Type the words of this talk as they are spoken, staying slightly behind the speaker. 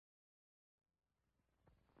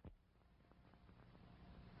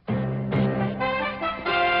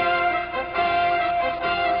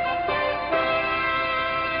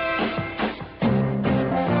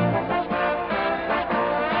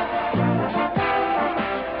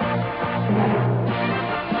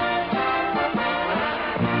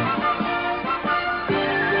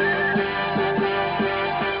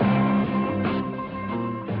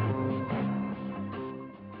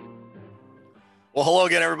Well, hello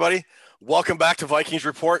again, everybody. Welcome back to Vikings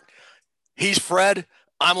Report. He's Fred.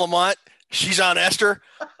 I'm Lamont. She's on Esther.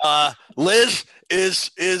 Liz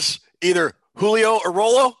is either Julio or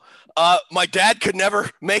Rolo. My dad could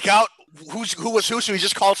never make out who was who, so he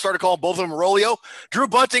just started calling both of them Rolio. Drew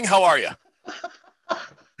Bunting, how are you?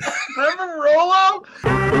 Remember Rolo?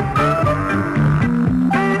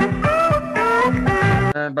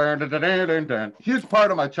 He was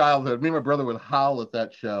part of my childhood. Me and my brother would howl at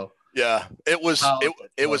that show. Yeah, it was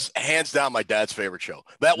hands down my dad's favorite show.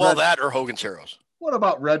 That or Hogan's Heroes. What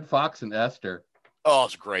about Red Fox and Esther? Oh,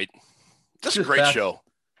 it's great. Just a great show.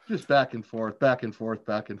 Just back and forth, back and forth,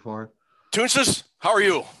 back and forth. Toonses, how are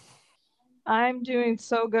you? I'm doing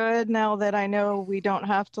so good now that I know we don't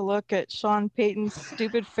have to look at Sean Payton's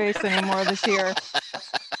stupid face anymore this year.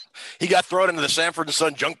 He got thrown into the Sanford and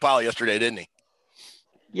Son junk pile yesterday, didn't he?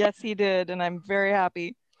 Yes, he did, and I'm very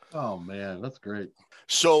happy. Oh, man, that's great.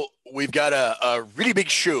 So we've got a really big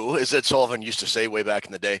shoe, as Ed Sullivan used to say way back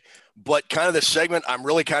in the day. But kind of this segment I'm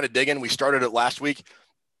really kind of digging, we started it last week,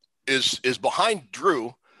 is behind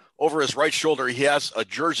Drew. Over his right shoulder, he has a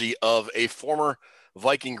jersey of a former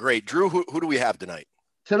Viking great. Drew, who do we have tonight?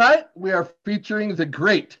 Tonight, we are featuring the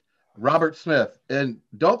great Robert Smith. And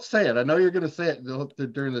don't say it. I know you're going to say it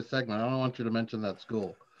during this segment. I don't want you to mention that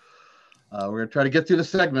school. We're going to try to get through the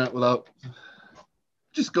segment without...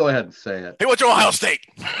 Just go ahead and say it. He went to Ohio State.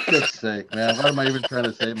 Goodness sake, man. Why am I even trying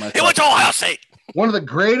to say it myself? He went to Ohio State. One of the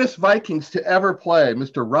greatest Vikings to ever play,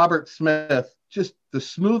 Mr. Robert Smith. Just the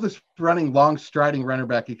smoothest running, long striding running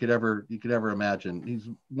back you could ever imagine. He's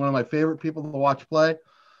one of my favorite people to watch play.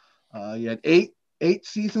 He had eight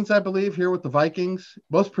seasons, I believe, here with the Vikings.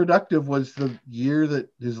 Most productive was the year that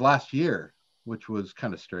his last year, which was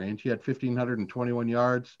kind of strange. He had 1,521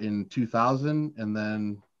 yards in 2000, and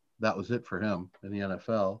then that was it for him in the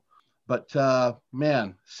NFL. But,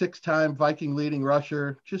 man, 6-time Viking leading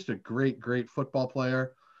rusher, just a great, great football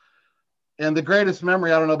player. And the greatest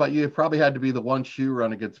memory, I don't know about you, it probably had to be the one shoe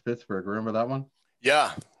run against Pittsburgh. Remember that one?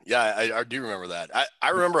 Yeah, I do remember that. I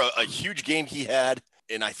remember a huge game he had,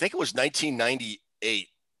 and I think it was 1998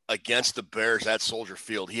 against the Bears at Soldier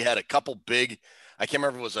Field. He had a couple big, I can't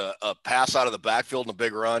remember if it was a pass out of the backfield and a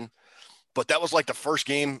big run. But that was like the first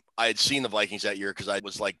game I had seen the Vikings that year because I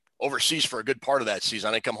was like overseas for a good part of that season.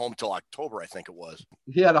 I didn't come home until October, I think it was.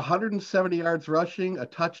 He had 170 yards rushing, a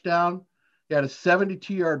touchdown. He had a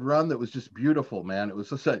 72-yard run that was just beautiful, man. It was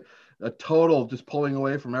just a total just pulling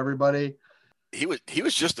away from everybody. He was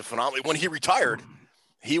just a phenomenal. When he retired,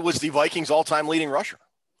 he was the Vikings' all-time leading rusher.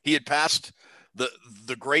 He had passed the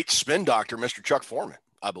great spin doctor, Mr. Chuck Foreman,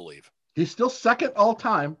 I believe. He's still second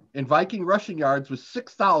all-time in Viking rushing yards with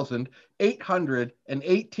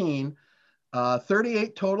 6,818,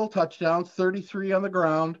 38 total touchdowns, 33 on the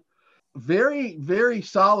ground. Very, very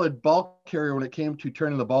solid ball carrier when it came to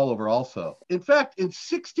turning the ball over also. In fact, in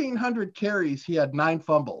 1,600 carries, he had 9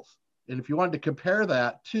 fumbles. And if you wanted to compare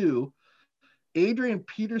that to Adrian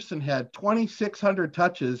Peterson had 2,600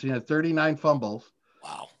 touches. He had 39 fumbles.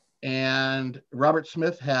 Wow. And Robert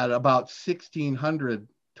Smith had about 1,600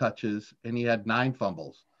 touches, and he had 9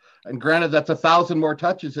 fumbles. And granted, that's 1,000 more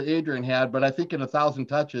touches that Adrian had, but I think in 1,000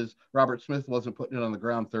 touches, Robert Smith wasn't putting it on the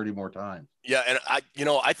ground 30 more times. Yeah, and I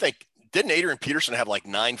think, didn't Adrian Peterson have like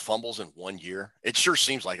 9 fumbles in 1 year? It sure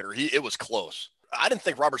seems like it, or it was close. I didn't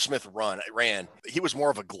think Robert Smith ran. He was more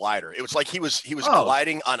of a glider. It was like he was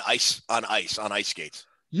gliding on ice skates.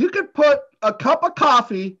 You could put a cup of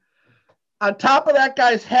coffee on top of that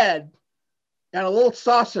guy's head and a little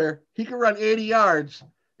saucer. He could run 80 yards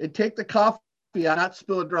and take the coffee and not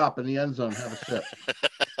spill a drop in the end zone and have a sip.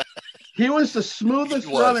 He was the smoothest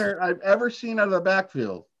runner I've ever seen out of the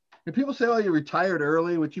backfield. And people say, well, you retired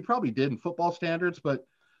early, which you probably did in football standards, but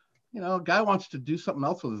a guy wants to do something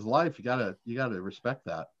else with his life. You gotta respect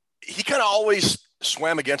that. He kind of always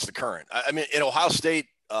swam against the current. I mean, in Ohio State,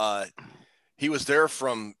 he was there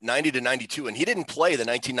from 90 to 92, and he didn't play the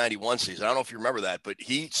 1991 season. I don't know if you remember that, but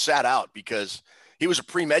he sat out because he was a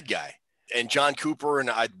pre-med guy. And John Cooper and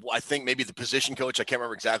I think maybe the position coach, I can't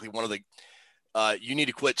remember exactly, one of the you need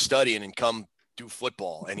to quit studying and come do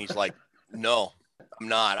football. And he's like, no, I'm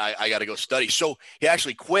not. I got to go study. So he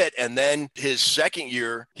actually quit. And then his second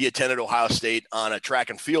year, he attended Ohio State on a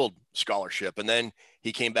track and field scholarship. And then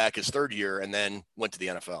he came back his third year and then went to the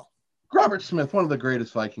NFL. Robert Smith, one of the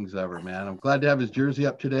greatest Vikings ever, man. I'm glad to have his jersey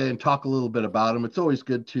up today and talk a little bit about him. It's always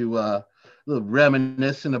good to a little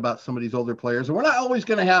reminiscent about some of these older players. And we're not always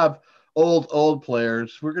going to have old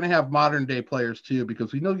players. We're going to have modern day players too,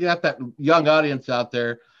 because we know you got that young audience out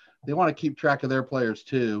there. They want to keep track of their players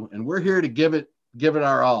too. And we're here to give it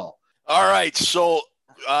our all. All right. So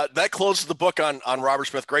that closes the book on Robert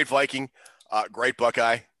Smith, great Viking. Great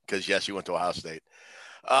Buckeye, because yes, he went to Ohio State.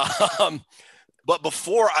 But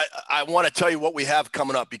before I want to tell you what we have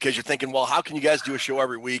coming up, because you're thinking, well, how can you guys do a show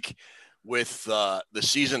every week with the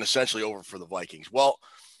season essentially over for the Vikings? Well,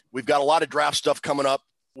 we've got a lot of draft stuff coming up.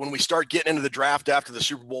 When we start getting into the draft after the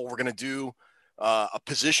Super Bowl, we're going to do a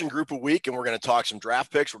position group a week, and we're going to talk some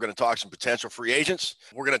draft picks. We're going to talk some potential free agents.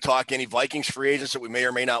 We're going to talk any Vikings free agents that we may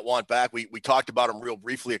or may not want back. We talked about them real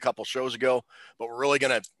briefly a couple shows ago, but we're really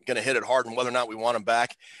going to hit it hard on whether or not we want them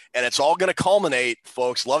back. And it's all going to culminate,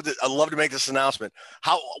 folks. I'd love to make this announcement.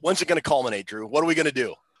 When's it going to culminate, Drew? What are we going to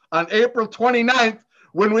do? On April 29th,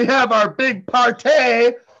 when we have our big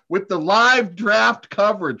party with the live draft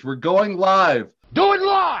coverage. We're going live. Do it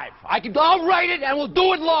live. I'll write it and we'll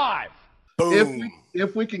do it live. Boom.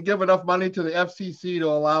 If we can give enough money to the FCC to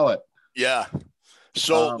allow it. Yeah.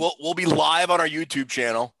 So we'll be live on our YouTube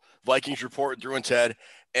channel, Vikings Report with Drew and Ted,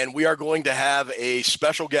 and we are going to have a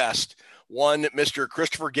special guest, one Mr.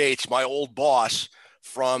 Christopher Gates, my old boss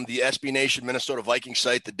from the SB Nation Minnesota Vikings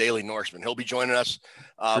site, the Daily Norseman. He'll be joining us.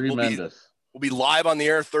 Tremendous. We'll be live on the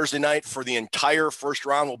air Thursday night for the entire first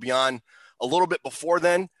round. We'll be on a little bit before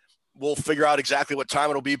then. We'll figure out exactly what time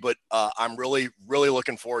it'll be, but I'm really, really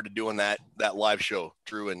looking forward to doing that live show,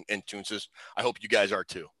 Drew and Toonses. I hope you guys are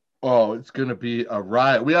too. Oh, it's going to be a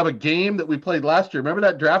riot. We have a game that we played last year. Remember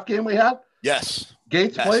that draft game we had? Yes.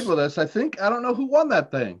 Gates played with us. I don't know who won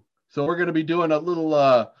that thing. So we're going to be doing a little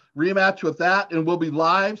rematch with that, and we'll be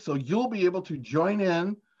live. So you'll be able to join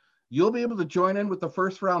in. You'll be able to join in with the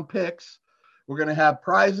first round picks. We're going to have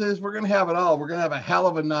prizes. We're going to have it all. We're going to have a hell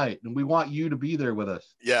of a night, and we want you to be there with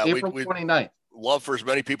us. Yeah, April 29th. Love for as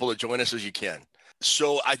many people to join us as you can.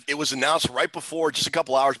 So it was announced right before, just a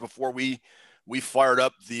couple hours before we fired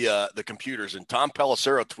up the computers, and Tom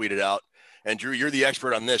Pelissero tweeted out, and Drew, you're the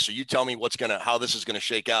expert on this, so you tell me how this is going to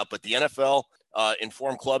shake out. But the NFL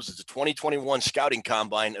informed clubs that the 2021 scouting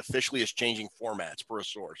combine officially is changing formats per a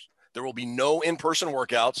source. There will be no in-person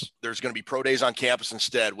workouts. There's going to be pro days on campus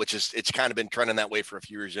instead, it's kind of been trending that way for a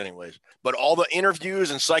few years anyways. But all the interviews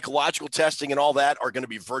and psychological testing and all that are going to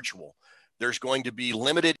be virtual. There's going to be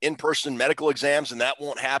limited in-person medical exams, and that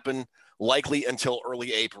won't happen likely until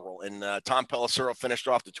early April. And Tom Pelissero finished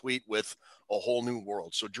off the tweet with a whole new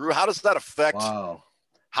world. So, Drew, how does that affect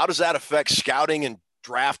scouting and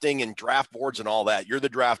drafting and draft boards and all that? You're the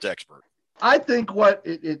draft expert. I think what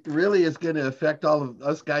it really is going to affect all of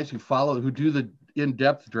us guys who do the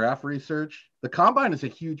in-depth draft research. The combine is a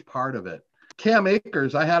huge part of it. Cam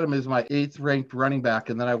Akers, I had him as my 8th ranked running back,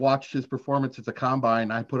 and then I watched his performance at the combine.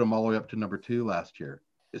 I put him all the way up to number 2 last year.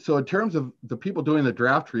 So in terms of the people doing the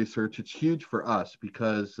draft research, it's huge for us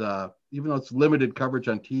because even though it's limited coverage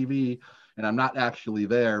on TV, and I'm not actually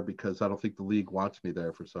there because I don't think the league wants me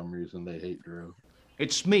there for some reason. They hate Drew.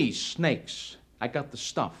 It's me, Snakes. I got the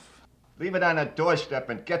stuff. Leave it on the doorstep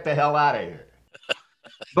and get the hell out of here.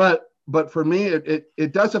 But for me,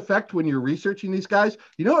 it does affect when you're researching these guys.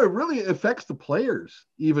 You know, it really affects the players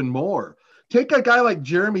even more. Take a guy like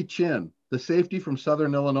Jeremy Chinn, the safety from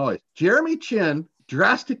Southern Illinois. Jeremy Chinn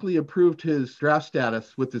drastically improved his draft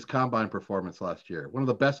status with his combine performance last year. One of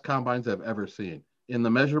the best combines I've ever seen. In the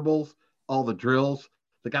measurables, all the drills,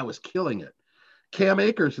 the guy was killing it. Cam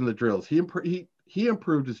Akers in the drills, he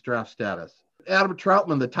improved his draft status. Adam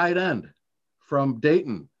Troutman, the tight end from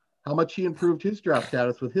Dayton, how much he improved his draft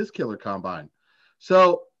status with his killer combine.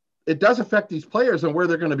 So it does affect these players and where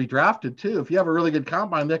they're going to be drafted too. If you have a really good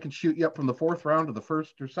combine, that can shoot you up from the 4th round to the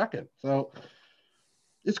 1st or 2nd. So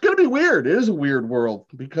it's going to be weird. It is a weird world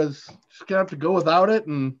because you're just going to have to go without it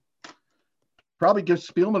and probably give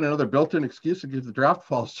Spielman another built-in excuse to give the draft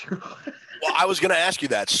falls through. Well, I was going to ask you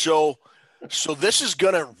that. So this is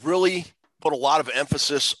going to really put a lot of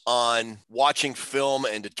emphasis on watching film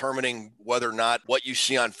and determining whether or not what you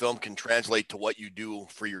see on film can translate to what you do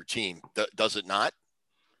for your team. Does it not?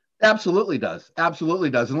 Absolutely does. Absolutely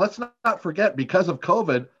does. And let's not forget, because of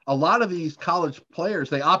COVID, a lot of these college players,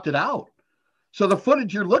 they opted out. So the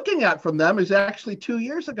footage you're looking at from them is actually 2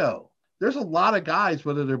 years ago. There's a lot of guys,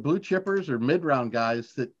 whether they're blue chippers or mid-round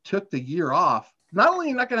guys, that took the year off. Not only are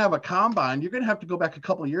you not going to have a combine, you're going to have to go back a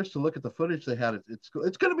couple of years to look at the footage they had at school.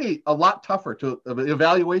 It's going to be a lot tougher.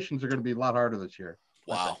 Evaluations are going to be a lot harder this year.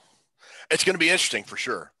 Wow. It's going to be interesting for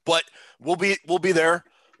sure. But we'll be there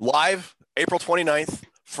live April 29th,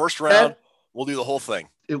 first round. And we'll do the whole thing.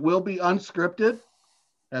 It will be unscripted,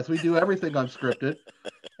 as we do everything unscripted.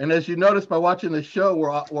 And as you notice by watching the show,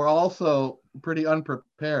 we're also pretty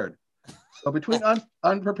unprepared. So between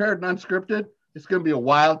unprepared and unscripted, it's going to be a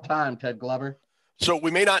wild time, Ted Glover. So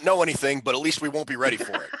we may not know anything, but at least we won't be ready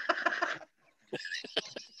for it.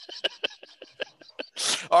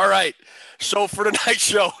 All right. So for tonight's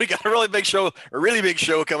show, we got a really big show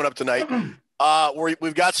coming up tonight.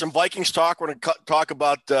 We've got some Vikings talk. We're going to talk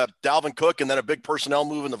about Dalvin Cook and then a big personnel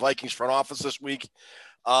move in the Vikings front office this week.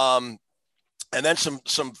 And then some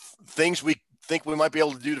things we think we might be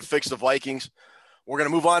able to do to fix the Vikings. We're going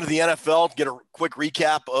to move on to the NFL, get a quick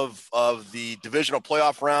recap of the divisional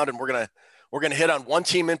playoff round, and we're going to hit on one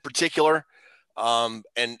team in particular, and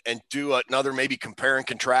do another maybe compare and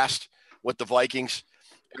contrast with the Vikings.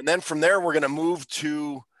 And then from there, we're going to move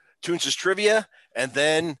to Toons' trivia, and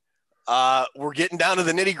then we're getting down to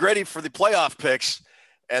the nitty-gritty for the playoff picks,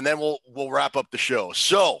 and then we'll wrap up the show.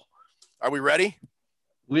 So, are we ready?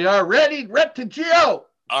 We are ready. Ret to Geo.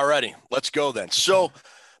 All righty, let's go then. So,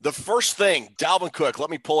 the first thing, Dalvin Cook. Let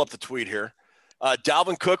me pull up the tweet here.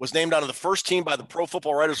 Dalvin Cook was named onto the first team by the Pro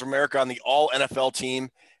Football Writers of America on the All-NFL team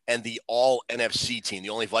and the All-NFC team, the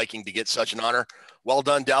only Viking to get such an honor. Well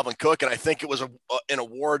done, Dalvin Cook, and I think it was an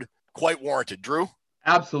award quite warranted. Drew?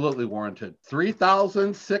 Absolutely warranted.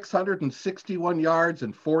 3,661 yards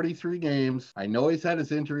in 43 games. I know he's had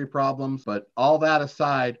his injury problems, but all that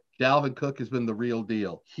aside, Dalvin Cook has been the real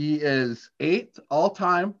deal. He is 8th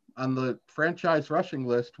all-time on the franchise rushing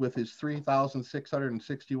list with his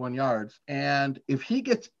 3,661 yards. And if he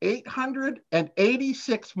gets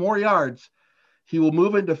 886 more yards, he will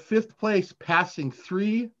move into 5th place, passing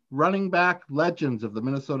 3 running back legends of the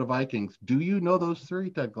Minnesota Vikings. Do you know those 3,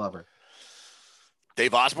 Ted Glover?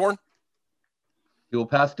 Dave Osborne? He will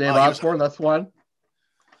pass Dave Osborne. That's one.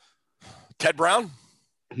 Ted Brown?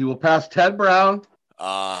 He will pass Ted Brown.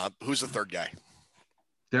 Who's the third guy?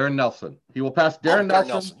 Darren Nelson. He will pass Darren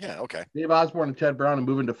Nelson. Yeah, okay. Dave Osborne and Ted Brown and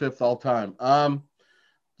move into 5th all time.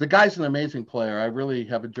 The guy's an amazing player. I really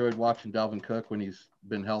have enjoyed watching Dalvin Cook when he's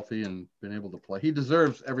been healthy and been able to play. He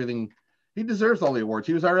deserves everything. He deserves all the awards.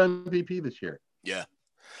 He was our MVP this year. Yeah.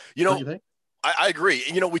 What do you think? I agree.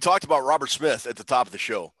 We talked about Robert Smith at the top of the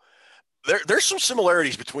show. There's some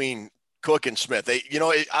similarities between Cook and Smith. I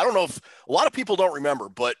don't know if a lot of people don't remember,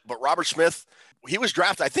 but Robert Smith, he was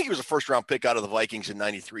drafted. I think he was a first-round pick out of the Vikings in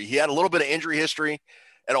 '93. He had a little bit of injury history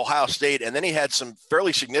at Ohio State, and then he had some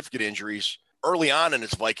fairly significant injuries early on in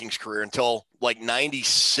his Vikings career until like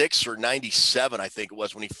 96 or 97, I think it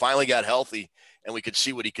was, when he finally got healthy and we could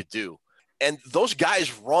see what he could do. And those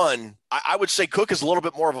guys run, I would say Cook is a little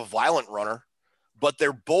bit more of a violent runner, but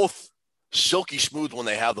they're both silky smooth when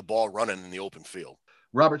they have the ball running in the open field.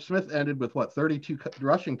 Robert Smith ended with 32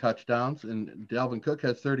 rushing touchdowns, and Dalvin Cook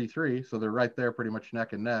has 33. So they're right there pretty much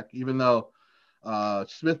neck and neck, even though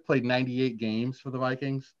Smith played 98 games for the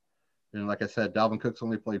Vikings. And like I said, Dalvin Cook's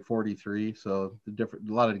only played 43. So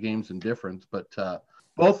a lot of games in difference, but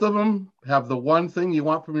both of them have the one thing you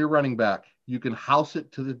want from your running back. You can house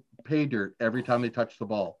it to the pay dirt every time they touch the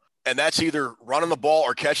ball. And that's either running the ball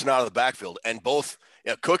or catching out of the backfield. And both,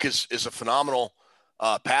 Cook is a phenomenal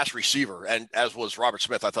pass receiver. And as was Robert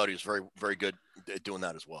Smith, I thought he was very, very good at doing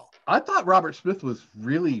that as well. I thought Robert Smith was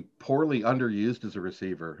really poorly underused as a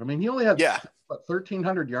receiver. I mean, he only had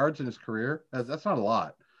 1,300 yards in his career. That's not a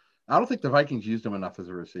lot. I don't think the Vikings used him enough as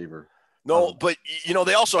a receiver. No, but,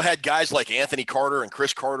 they also had guys like Anthony Carter and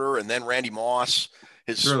Chris Carter and then Randy Moss.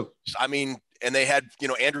 True. I mean, and they had,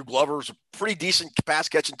 Andrew Glover was a pretty decent pass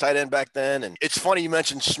catching tight end back then. And it's funny you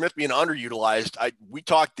mentioned Smith being underutilized. We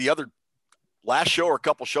talked the other last show or a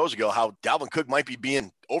couple shows ago how Dalvin Cook might be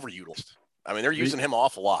being overutilized. I mean, they're using him an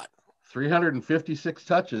awful lot. 356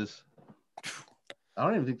 touches. I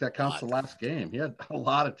don't even think that counts the last game. He had a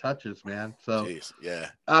lot of touches, man. So jeez, yeah.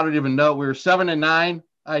 I don't even know. We were 7-9.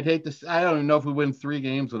 I don't even know if we win 3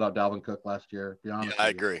 games without Dalvin Cook last year. To be honest, I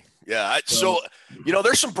agree. Yeah. So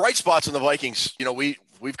there's some bright spots in the Vikings.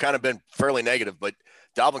 We've kind of been fairly negative, but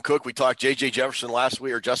Dalvin Cook, we talked J.J. Jefferson last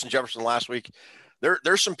week, or Justin Jefferson last week.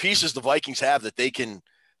 There's some pieces the Vikings have that they can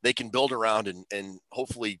build around and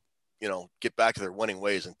hopefully, get back to their winning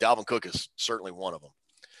ways. And Dalvin Cook is certainly one of them.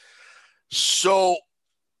 So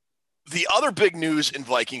the other big news in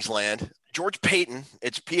Vikings land, George Paton,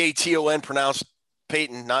 it's P-A-T-O-N, pronounced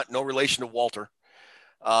Peyton, no relation to Walter,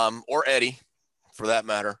 or Eddie, for that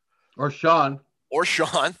matter, or Sean,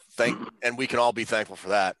 and we can all be thankful for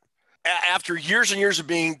that. After years and years of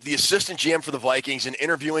being the assistant GM for the Vikings and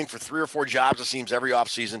interviewing for 3 or 4 jobs, it seems, every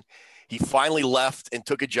offseason, he finally left and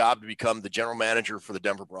took a job to become the general manager for the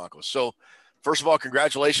Denver Broncos. So, first of all,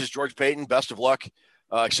 congratulations, George Paton. Best of luck,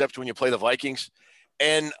 except when you play the Vikings.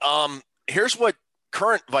 And here's what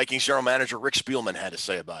current Vikings general manager Rick Spielman had to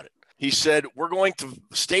say about it. He said, we're going to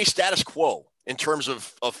stay status quo in terms of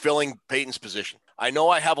filling Peyton's position. I know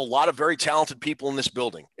I have a lot of very talented people in this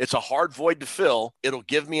building. It's a hard void to fill. It'll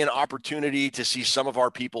give me an opportunity to see some of our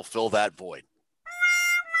people fill that void.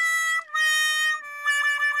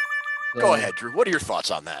 Go ahead, Drew. What are your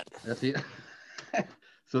thoughts on that?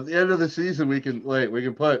 So at the end of the season, we can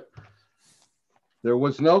put there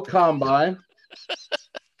was no combine.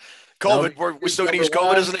 COVID. We're still going to use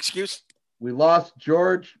COVID as an excuse? We lost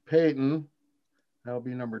George Payton. That'll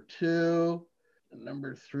be number 2. And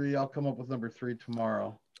number 3, I'll come up with number 3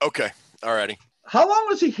 tomorrow. Okay. All righty. How long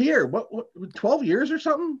was he here? What 12 years or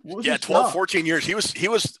something? 12, 14 years. He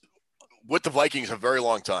was with the Vikings a very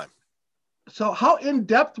long time. So how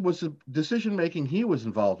in-depth was the decision-making he was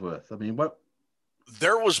involved with? I mean, what?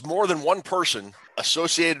 There was more than one person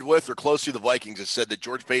associated with or close to the Vikings that said that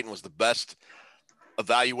George Payton was the best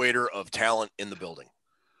evaluator of talent in the building.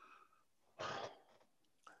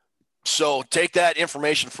 So take that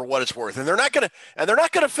information for what it's worth. And they're not going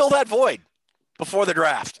to fill that void before the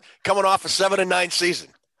draft, coming off a 7-9 season.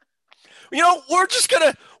 We're just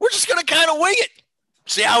going to kind of wing it.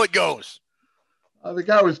 See how it goes. The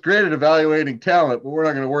guy was great at evaluating talent, but we're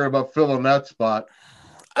not going to worry about filling that spot.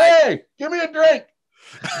 Hey, give me a drink.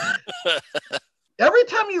 Every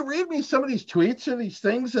time you read me some of these tweets or these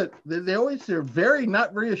things that they're very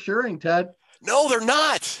not reassuring, Ted. No, they're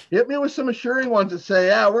not. Hit me with some assuring ones that say,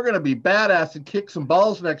 we're going to be badass and kick some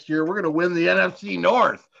balls next year. We're going to win the NFC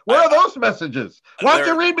North. Where are those messages? Why don't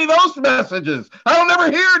you read me those messages? I don't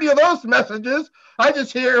ever hear any of those messages. I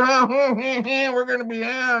just hear, we're going to be,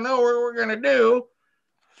 I don't know what we're going to do.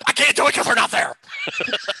 I can't do it because we're not there.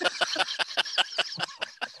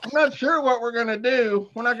 I'm not sure what we're going to do.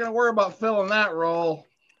 We're not going to worry about filling that role.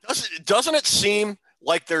 Doesn't it seem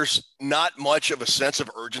like there's not much of a sense of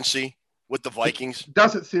urgency with the Vikings? It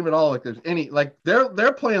doesn't seem at all like there's any, like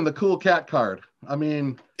they're playing the cool cat card. I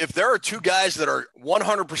mean, if there are two guys that are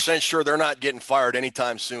 100% sure they're not getting fired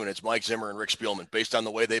anytime soon, it's Mike Zimmer and Rick Spielman, based on the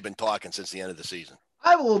way they've been talking since the end of the season. I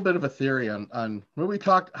have a little bit of a theory on when we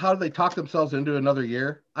talked, how do they talk themselves into another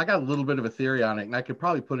year? I got a little bit of a theory on it, and I could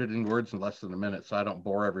probably put it in words in less than a minute so I don't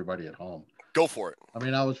bore everybody at home. Go for it. I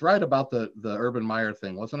mean, I was right about the Urban Meyer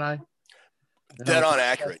thing, wasn't I? Dead on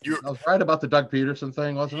accurate. I was right about the Doug Peterson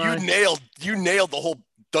thing, wasn't I? You nailed the whole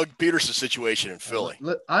Doug Peterson situation in Philly.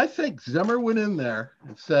 I think Zimmer went in there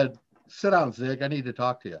and said, sit down, Zig, I need to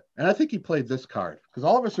talk to you. And I think he played this card because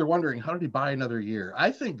all of us are wondering, how did he buy another year?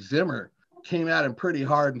 I think Zimmer came at him pretty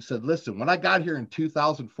hard and said, listen, when I got here in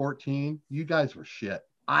 2014, you guys were shit.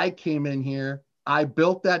 I came in here. I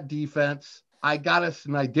built that defense. I got us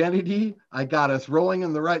an identity. I got us rolling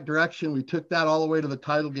in the right direction. We took that all the way to the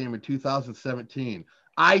title game in 2017.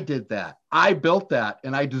 I did that. I built that,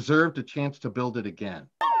 and I deserved a chance to build it again.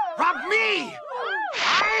 From me,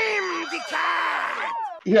 I'm the cat.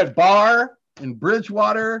 He had Barr and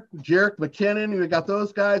Bridgewater, Jerick McKinnon. He got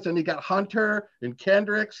those guys, and he got Hunter and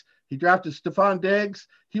Kendricks. He drafted Stephon Diggs.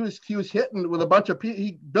 He was hitting with a bunch of people.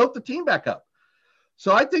 He built the team back up.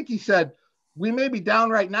 So I think he said, we may be down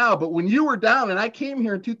right now, but when you were down and I came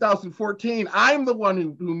here in 2014, I'm the one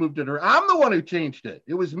who moved it around. I'm the one who changed it.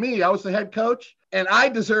 It was me. I was the head coach, and I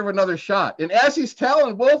deserve another shot. And as he's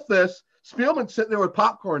telling Wolf this, Spielman's sitting there with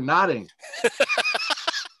popcorn nodding.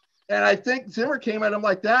 And I think Zimmer came at him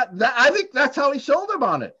like that. I think that's how he sold him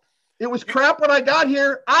on it. It was crap when I got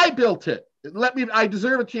here. I built it. I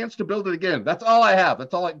deserve a chance to build it again. That's all I have.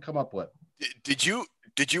 That's all I can come up with. Did you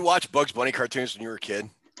watch Bugs Bunny cartoons when you were a kid?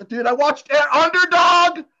 Dude, I watched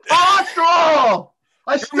Underdog.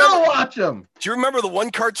 I still watch them. Do you remember the one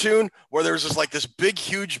cartoon where there was this big,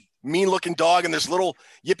 huge, mean-looking dog and this little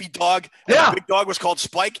yippy dog? And the big dog was called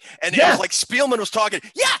Spike. And it was like Spielman was talking.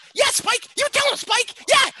 Yeah, Spike, you tell him, Spike.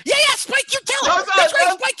 Yeah, Spike, you tell him. That's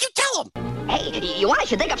right, Spike, you tell him. Hey, you want I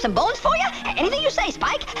should dig up some bones for you? Anything you say,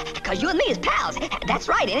 Spike. Because you and me is pals. That's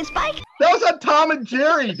right, ain't it, Spike? That was on Tom and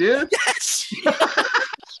Jerry, dude. Yes.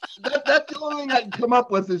 That's the only thing I can come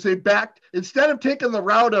up with is they backed, instead of taking the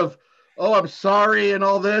route of, oh, I'm sorry and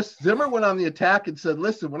all this, Zimmer went on the attack and said,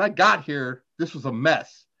 listen, when I got here, this was a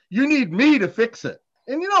mess. You need me to fix it.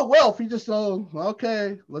 And Wilf, he just,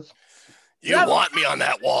 okay, let's. You want me on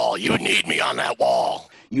that wall. You need me on that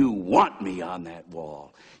wall. You want me on that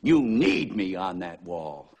wall. You need me on that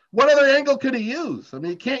wall. What other angle could he use? I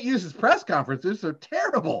mean, he can't use his press conferences. They're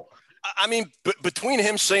terrible. I mean, between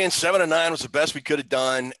him saying 7-9 was the best we could have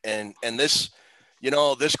done, and this,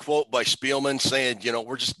 this quote by Spielman saying,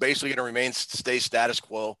 we're just basically going to stay status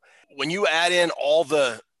quo. When you add in all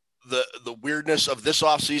the weirdness of this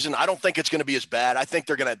offseason, I don't think it's going to be as bad. I think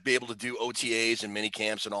they're going to be able to do OTAs and mini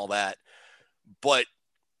camps and all that. But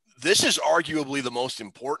this is arguably the most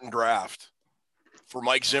important draft for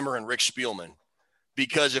Mike Zimmer and Rick Spielman,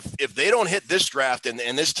 because if they don't hit this draft and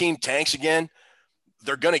this team tanks again,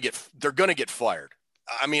 they're gonna get fired.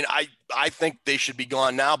 I mean, I think they should be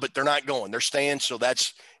gone now, but they're not going. They're staying. So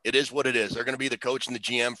that's It is what it is. They're going to be the coach and the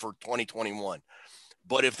GM for 2021.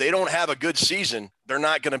 But if they don't have a good season, they're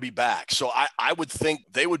not going to be back. So I would think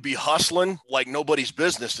they would be hustling like nobody's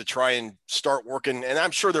business to try and start working. And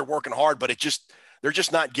I'm sure they're working hard, but they're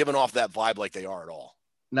just not giving off that vibe like they are at all.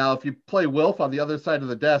 Now, if you play Wilf on the other side of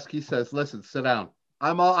the desk, he says, listen, sit down.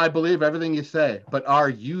 I believe everything you say, but are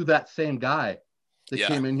you that same guy that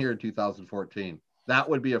came in here in 2014? That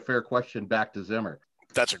would be a fair question back to Zimmer.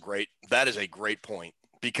 That is a great point,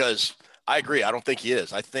 because I agree. I don't think he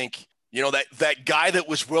is. I think, that guy that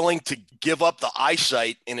was willing to give up the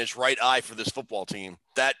eyesight in his right eye for this football team,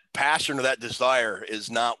 that passion or that desire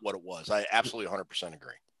is not what it was. I absolutely 100%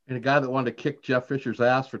 agree. And a guy that wanted to kick Jeff Fisher's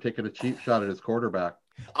ass for taking a cheap shot at his quarterback.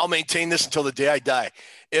 I'll maintain this until the day I die.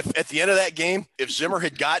 If at the end of that game, if Zimmer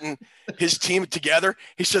had gotten his team together,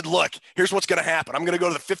 he said, look, here's what's going to happen. I'm going to go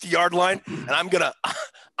to the 50-yard line, and I'm going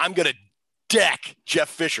to deck Jeff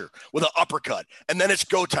Fisher with an uppercut, and then it's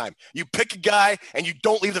go time. You pick a guy, and you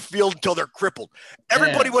don't leave the field until they're crippled.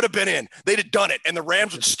 Everybody would have been in. They'd have done it, and the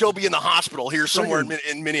Rams would still be in the hospital here somewhere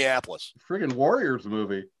in Minneapolis. Friggin' Warriors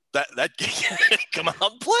movie. That come out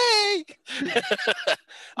and play.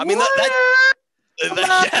 I mean,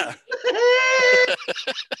 yeah.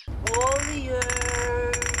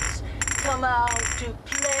 Warriors, come out to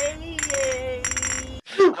play.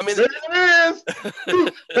 I mean, there it is.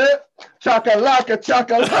 Chakalaka,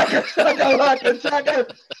 chakalaka, chakalaka,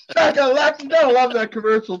 chakalaka. You gotta love that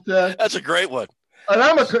commercial, Ted. That's a great one.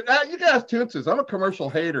 And you guys, Toonses, I'm a commercial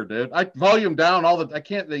hater, dude. I volume down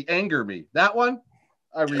they anger me. That one,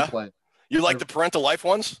 I replay. You like the parental life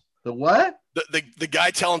ones? The what? The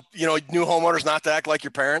guy telling new homeowners not to act like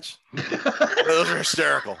your parents. Those are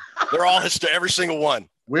hysterical. They're all every single one.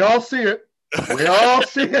 We all see it. We all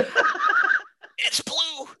see it. It's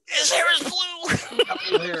blue. His hair is blue. Got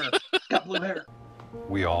blue hair. Got blue hair.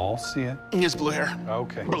 We all see it. He has blue hair.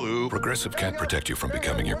 Okay. Blue. Progressive can't protect you from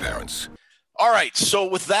becoming your parents. All right. So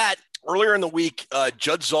with that, earlier in the week,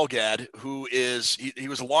 Judd Zulgad, who he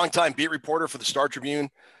was a longtime beat reporter for the Star Tribune,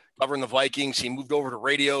 covering the Vikings. He moved over to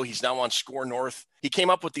radio. He's now on Score North. He came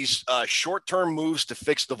up with these short-term moves to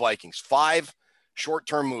fix the Vikings. 5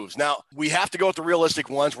 short-term moves. Now, we have to go with the realistic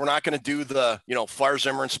ones. We're not going to do the, fire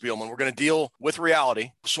Zimmer and Spielman. We're going to deal with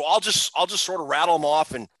reality. So I'll just sort of rattle them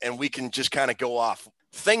off and we can just kind of go off.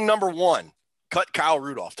 Thing number 1, cut Kyle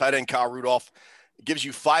Rudolph, tight end Kyle Rudolph. It gives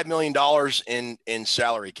you $5 million in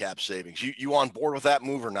salary cap savings. You on board with that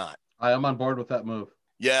move or not? I am on board with that move.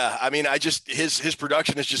 Yeah, I mean, his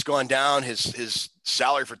production has just gone down. His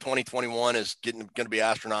salary for 2021 is going to be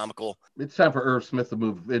astronomical. It's time for Irv Smith to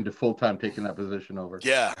move into full-time, taking that position over.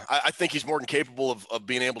 Yeah, I think he's more than capable of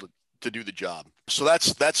being able to do the job. So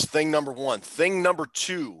that's thing number 1. Thing number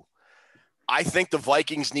 2, I think the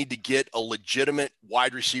Vikings need to get a legitimate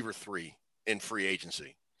wide receiver 3 in free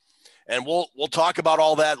agency. And we'll talk about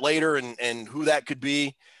all that later and who that could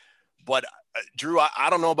be. But Drew, I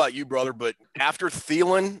don't know about you, brother, but after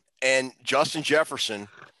Thielen and Justin Jefferson,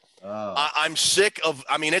 I'm sick of.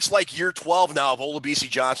 I mean, it's like year 12 now of Olabisi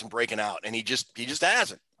Johnson breaking out, and he just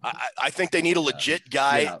hasn't. I think they need a legit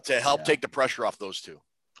guy to help take the pressure off those two.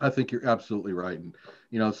 I think you're absolutely right,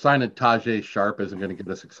 and signing Tajay Sharp isn't going to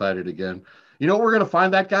get us excited again. You know what we're going to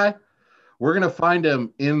find that guy? We're going to find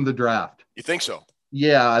him in the draft. You think so?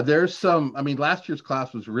 Yeah, there's some. I mean, last year's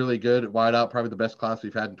class was really good at wideout, probably the best class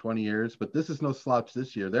we've had in 20 years. But this is no slouch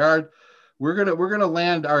this year. We're gonna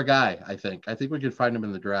land our guy. I think we can find him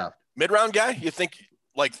in the draft. Mid-round guy? You think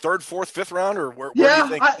like 3rd, 4th, 5th round, or where do you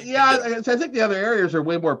think? I think the other areas are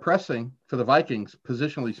way more pressing for the Vikings,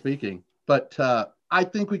 positionally speaking. But I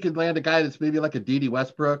think we could land a guy that's maybe like a Dede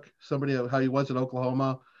Westbrook, somebody how he was in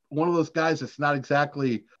Oklahoma. One of those guys that's not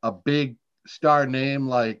exactly a big star name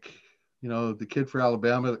like. The kid for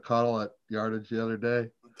Alabama that caught all that yardage the other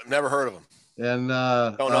day. I've never heard of him. And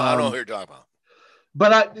I don't know who you're talking about.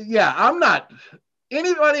 But I'm not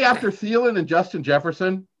anybody after Thielen and Justin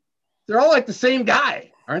Jefferson. They're all like the same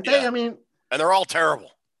guy, aren't they? I mean, and they're all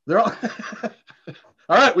terrible. They're all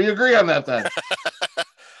all right. We agree on that then.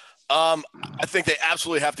 I think they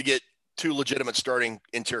absolutely have to get 2 legitimate starting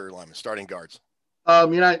interior linemen, starting guards. You're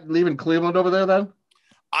not leaving Cleveland over there then?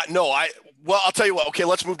 Well, I'll tell you what. Okay,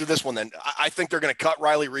 let's move to this one then. I think they're going to cut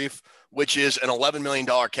Riley Reif, which is an $11 million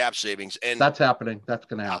cap savings, and that's happening. That's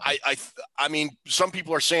going to happen. I mean, some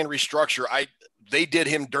people are saying restructure. They did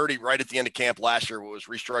him dirty right at the end of camp last year. What was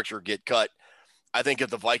restructure or get cut? I think if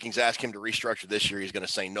the Vikings ask him to restructure this year, he's going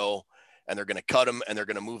to say no, and they're going to cut him, and they're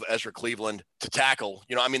going to move Ezra Cleveland to tackle.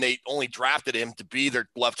 They only drafted him to be their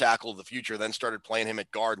left tackle of the future, then started playing him at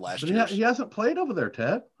guard last year. He hasn't played over there,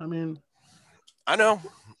 Ted. I mean. I know.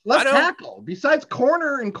 Left tackle. Besides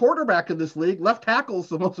corner and quarterback in this league, left tackle is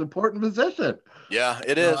the most important position. Yeah,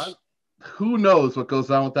 it is. Who knows what goes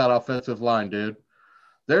on with that offensive line, dude?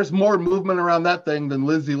 There's more movement around that thing than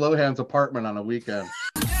Lindsay Lohan's apartment on a weekend.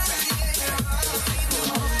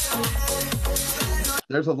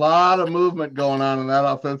 There's a lot of movement going on in that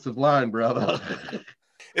offensive line, brother.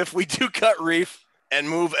 If we do cut Reef and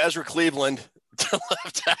move Ezra Cleveland to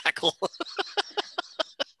left tackle,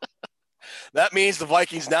 that means the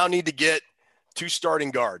Vikings now need to get 2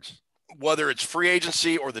 starting guards. Whether it's free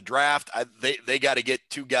agency or the draft, they got to get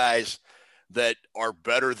 2 guys that are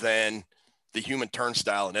better than the human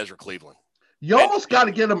turnstile in Ezra Cleveland. You almost got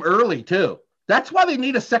to get them early, too. That's why they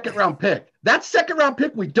need a second-round pick. That second-round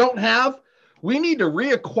pick we don't have, we need to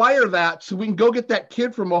reacquire that so we can go get that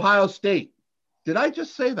kid from Ohio State. Did I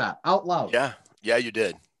just say that out loud? Yeah, you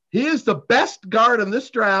did. He is the best guard in this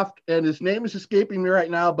draft, and his name is escaping me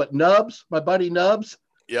right now, but Nubbs, my buddy Nubbs,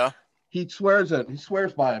 yeah, he swears it. He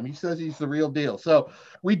swears by him. He says he's the real deal. So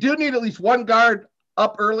we do need at least 1 guard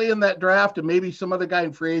up early in that draft and maybe some other guy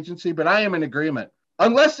in free agency, but I am in agreement.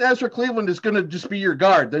 Unless Ezra Cleveland is going to just be your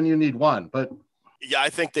guard, then you need 1. But yeah, I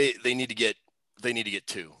think they need to get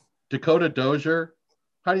 2. Dakota Dozier.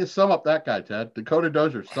 How do you sum up that guy, Ted? Dakota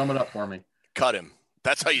Dozier, sum it up for me. Cut him.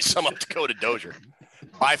 That's how you sum up Dakota Dozier.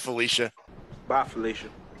 Bye, Felicia. Bye, Felicia.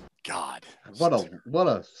 God. What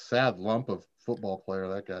a sad lump of football player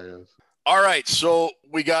that guy is. All right, so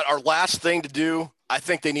we got our last thing to do. I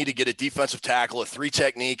think they need to get a defensive tackle, a 3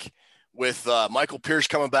 technique with Michael Pierce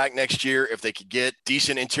coming back next year. If they could get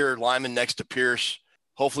decent interior linemen next to Pierce,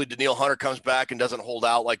 hopefully Danielle Hunter comes back and doesn't hold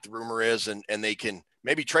out like the rumor is, and they can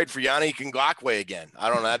maybe trade for Yannick Ngakoue again. I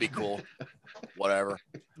don't know. That'd be cool. Whatever.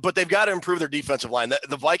 But they've got to improve their defensive line.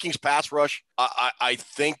 The Vikings pass rush, I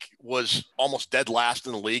think, was almost dead last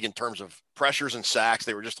in the league in terms of pressures and sacks.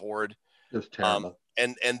 They were just horrid. It was terrible.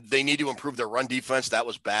 And they need to improve their run defense. That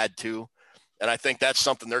was bad too. And I think that's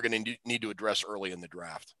something they're going to need to address early in the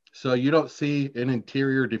draft. So you don't see an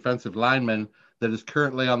interior defensive lineman that is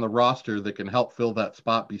currently on the roster that can help fill that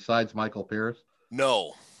spot besides Michael Pierce?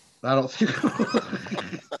 No. I don't see.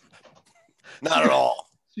 Not at all.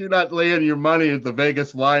 You're not laying your money at the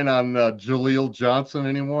Vegas line on Jaleel Johnson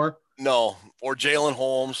anymore? No. Or Jalen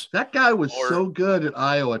Holmes. That guy was so good at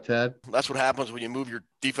Iowa, Ted. That's what happens when you move your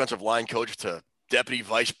defensive line coach to deputy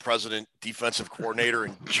vice president, defensive coordinator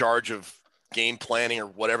in charge of game planning or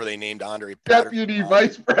whatever they named Andre Patterson. Deputy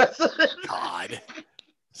vice president. God.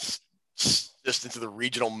 Just into the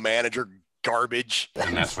regional manager garbage.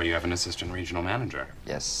 And that's why you have an assistant regional manager.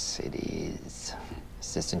 Yes, it is.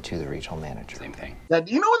 Assistant to the regional manager. Same thing. Now,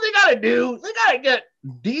 you know what they got to do? They got to get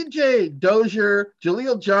DJ Dozier,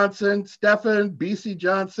 Jaleel Johnson, Stephen, BC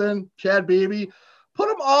Johnson, Chad Beebe, put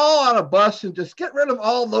them all on a bus and just get rid of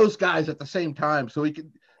all those guys at the same time so we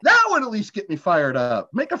can. That would at least get me fired up.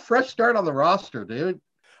 Make a fresh start on the roster, dude.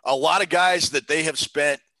 A lot of guys that they have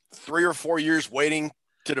spent 3 or 4 years waiting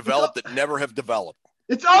to develop that never have developed.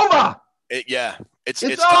 It's over. It's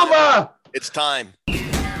over. Time. It's time. Holy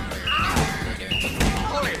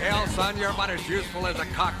hell, son, you're about as useful as a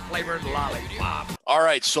cock-flavored lollipop. All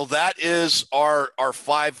right, so that is our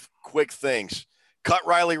 5 quick things. Cut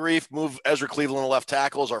Riley Reef, move Ezra Cleveland to left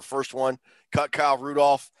tackle is our first one. Cut Kyle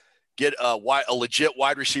Rudolph, get a legit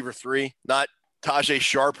wide receiver 3, not Tajay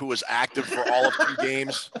Sharp, who was active for all of 2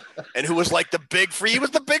 games and who was like he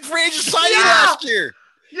was the big free agent signing last year.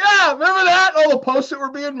 Yeah, remember that? All the posts that were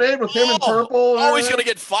being made with him in purple. He's going to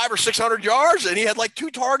get 500 or 600 yards, and he had like 2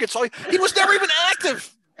 targets. He was never even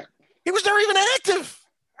active.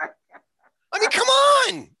 I mean, come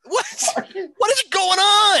on. What is going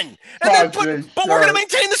on? And then, but we're going to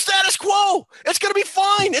maintain the status quo. It's going to be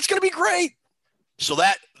fine. It's going to be great. So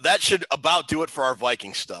that should about do it for our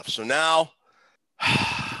Viking stuff. So now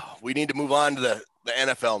we need to move on to the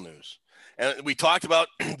NFL news. And we talked about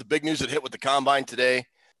the big news that hit with the Combine today.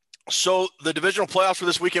 So the divisional playoffs for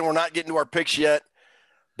this weekend, we're not getting to our picks yet.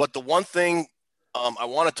 But the one thing I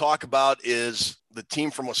want to talk about is the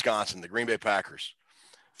team from Wisconsin, the Green Bay Packers.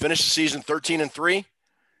 Finished the season 13-3,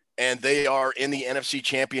 and they are in the NFC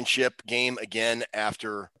Championship game again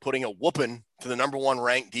after putting a whooping to the number 1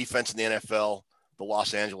 ranked defense in the NFL, the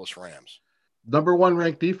Los Angeles Rams. Number 1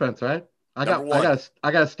 ranked defense, right? I got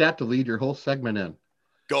a stat to lead your whole segment in.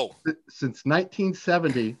 Go. Since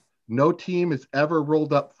 1970, no team has ever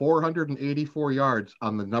rolled up 484 yards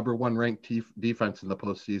on the number 1 ranked defense in the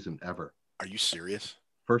postseason ever. Are you serious?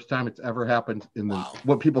 First time it's ever happened in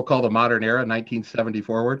what people call the modern era, 1970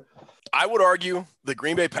 forward. I would argue the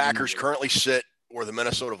Green Bay Packers currently sit where the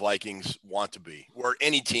Minnesota Vikings want to be, where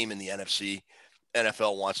any team in the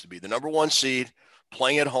NFL wants to be. The number 1 seed,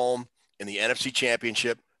 playing at home in the NFC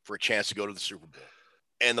Championship for a chance to go to the Super Bowl.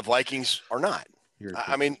 And the Vikings are not.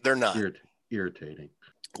 I mean, they're not. Irritating.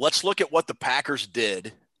 Let's look at what the Packers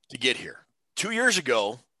did to get here. 2 years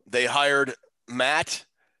ago, they hired Matt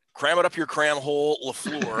Cram It Up Your Cram Hole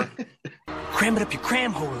LaFleur. Cram it up your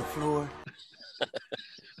cram hole, LaFleur.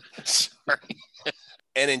 Sorry.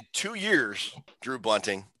 And in 2 years, Drew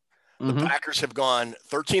Bunting, the Packers have gone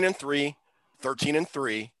 13-3,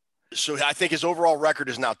 13-3. So I think his overall record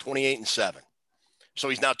is now 28-7. So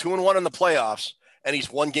he's now 2-1 in the playoffs, and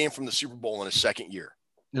he's one game from the Super Bowl in his second year.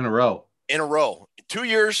 In a row. 2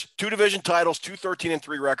 years, 2 division titles, 2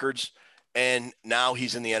 13-3 records, and now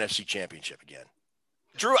he's in the NFC Championship again.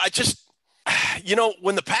 Drew,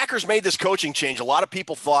 when the Packers made this coaching change, a lot of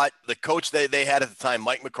people thought the coach they had at the time,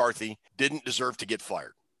 Mike McCarthy, didn't deserve to get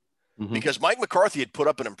fired because Mike McCarthy had put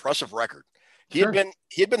up an impressive record. He had been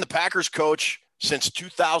the Packers coach since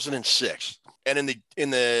 2006, and in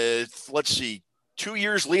the let's see, 2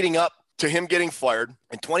 years leading up to him getting fired,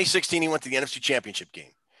 in 2016 he went to the NFC Championship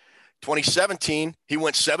game. 2017 he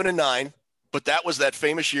went 7-9, but that was that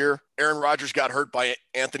famous year Aaron Rodgers got hurt by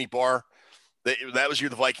Anthony Barr. That was the year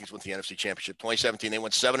the Vikings went to the NFC Championship. 2017, they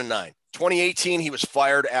went 7-9. 2018, he was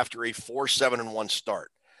fired after a 4-7-1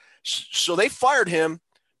 start. So they fired him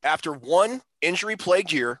after one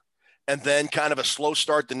injury-plagued year and then kind of a slow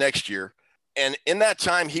start the next year. And in that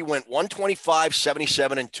time, he went 125,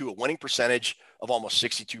 77-2, a winning percentage of almost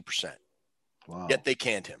 62%. Wow. Yet they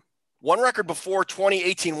canned him. One record before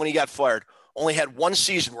 2018 when he got fired, only had one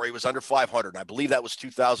season where he was under 500. And I believe that was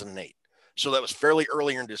 2008. So that was fairly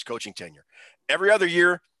earlier in his coaching tenure. Every other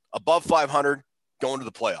year, above 500, going to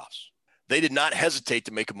the playoffs. They did not hesitate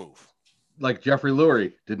to make a move. Like Jeffrey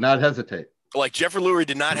Lurie did not hesitate. Like Jeffrey Lurie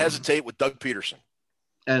did not hesitate with Doug Peterson.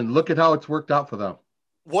 And look at how it's worked out for them.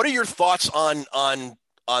 What are your thoughts on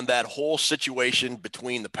that whole situation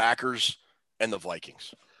between the Packers and the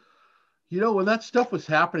Vikings? When that stuff was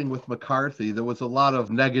happening with McCarthy, there was a lot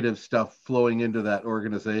of negative stuff flowing into that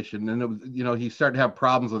organization. And it was, he started to have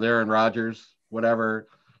problems with Aaron Rodgers, whatever.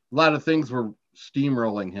 A lot of things were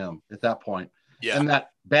steamrolling him at that point. Yeah. And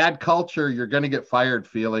that bad culture, you're going to get fired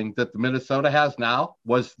feeling that the Minnesota has now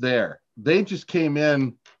was there. They just came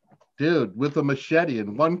in, dude, with a machete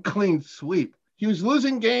and one clean sweep. He was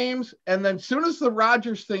losing games, and then as soon as the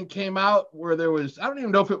Rodgers thing came out where there was, I don't even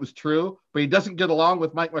know if it was true, but he doesn't get along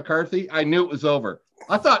with Mike McCarthy, I knew it was over.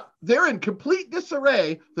 I thought they're in complete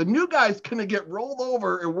disarray. The new guy's going to get rolled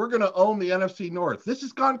over, and we're going to own the NFC North. This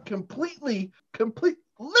has gone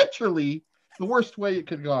literally the worst way it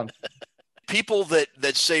could have gone. People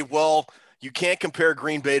that say, well, you can't compare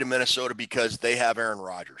Green Bay to Minnesota because they have Aaron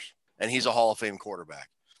Rodgers, and he's a Hall of Fame quarterback.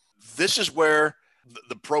 This is where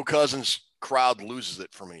the pro Cousins crowd loses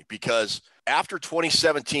it for me, because after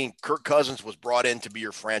 2017, Kirk Cousins was brought in to be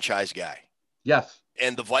your franchise guy. Yes.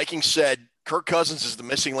 And the Vikings said, Kirk Cousins is the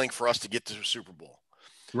missing link for us to get to the Super Bowl.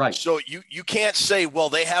 Right. So you can't say, well,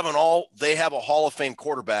 they have a Hall of Fame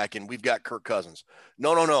quarterback and we've got Kirk Cousins.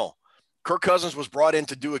 No. Kirk Cousins was brought in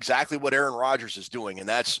to do exactly what Aaron Rodgers is doing, and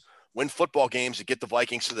that's win football games and get the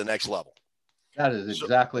Vikings to the next level. That is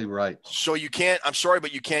exactly right. So you can't, I'm sorry,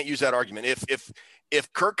 but you can't use that argument.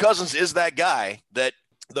 If Kirk Cousins is that guy that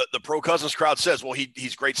the pro Cousins crowd says, well,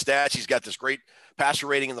 he's great stats, he's got this great passer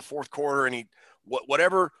rating in the fourth quarter, and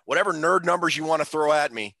whatever nerd numbers you want to throw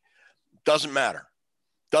at me, doesn't matter.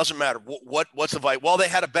 Doesn't matter. What's the Vikings? Well, they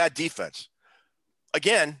had a bad defense.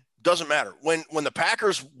 Again, doesn't matter. When the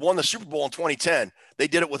Packers won the Super Bowl in 2010, they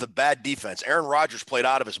did it with a bad defense. Aaron Rodgers played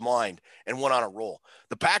out of his mind and went on a roll.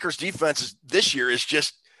 The Packers defense this year is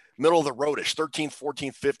just middle of the roadish, 13,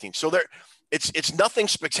 14, 15. So it's nothing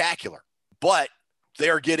spectacular, but they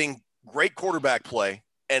are getting great quarterback play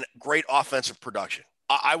and great offensive production.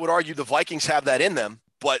 I would argue the Vikings have that in them,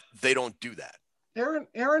 but they don't do that.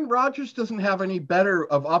 Aaron Rodgers doesn't have any better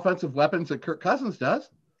of offensive weapons than Kirk Cousins does.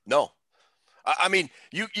 No. I mean,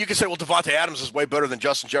 you can say, well, Devontae Adams is way better than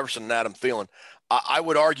Justin Jefferson and Adam Thielen. I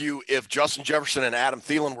would argue if Justin Jefferson and Adam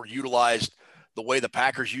Thielen were utilized the way the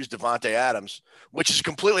Packers used Devontae Adams, which is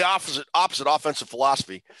completely opposite offensive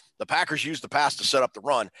philosophy, the Packers use the pass to set up the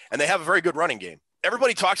run, and they have a very good running game.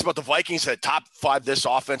 Everybody talks about the Vikings had top 5 this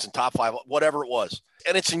offense and top 5, whatever it was.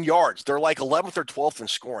 And it's in yards. They're like 11th or 12th in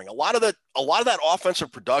scoring. A lot of that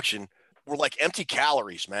offensive production were like empty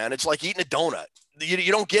calories, man. It's like eating a donut.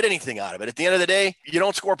 You don't get anything out of it. At the end of the day, you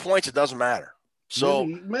don't score points. It doesn't matter. So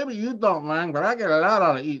maybe you don't, man, but I get a lot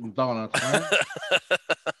out of eating donuts, man.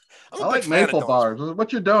 I like maple bars.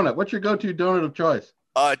 What's your donut? What's your go-to donut of choice?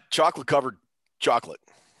 Chocolate covered chocolate.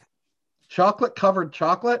 Chocolate covered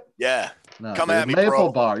chocolate? Yeah. No, come at me, maple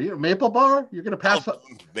bro. Bar. You maple bar? You're gonna pass up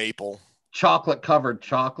maple. chocolate covered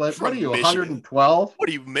chocolate. From What are you, Michigan. 112? What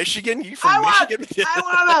are you, Michigan? You from Michigan?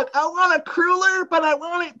 I want a cruller, but I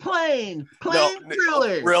want it plain. Plain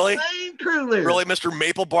cruller. Really? Plain cruller. Really, Mr.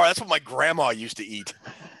 Maple Bar? That's what my grandma used to eat.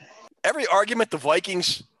 Every argument the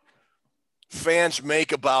Vikings fans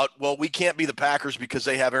make about, well, we can't be the Packers because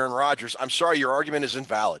they have Aaron Rodgers. I'm sorry, your argument is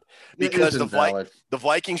invalid. Because the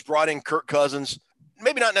Vikings brought in Kirk Cousins,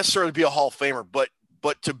 maybe not necessarily to be a Hall of Famer,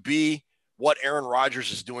 but to be what Aaron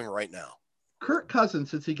Rodgers is doing right now. Kirk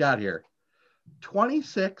Cousins, since he got here,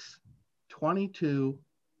 26, 22,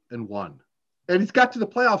 and 1. And he's got to the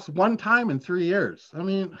playoffs one time in 3 years. I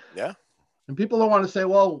mean, yeah. And people don't want to say,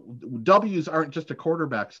 well, W's aren't just a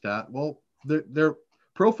quarterback stat. Well, they're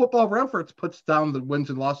Pro Football Reference puts down the wins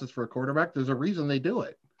and losses for a quarterback. There's a reason they do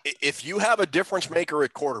it. If you have a difference maker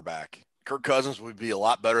at quarterback, Kirk Cousins would be a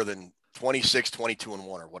lot better than 26, 22, and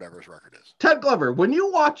 1 or whatever his record is. Ted Glover, when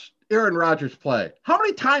you watch Aaron Rodgers play, how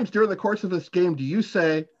many times during the course of this game do you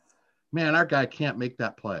say, man, our guy can't make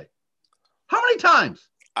that play? How many times?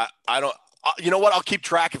 I don't. You know what? I'll keep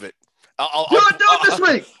track of it. I'll do it this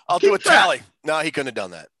week. I'll do a tally. No, he couldn't have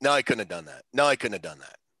done that. No, he couldn't have done that. No, he couldn't have done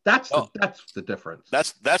that. That's the difference.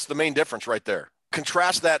 That's the main difference right there.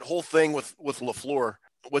 Contrast that whole thing with LaFleur,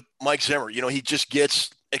 with Mike Zimmer. You know, he just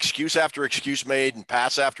gets excuse after excuse made and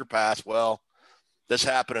pass after pass. Well, this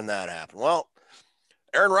happened and that happened. Well,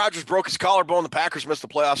 Aaron Rodgers broke his collarbone. The Packers missed the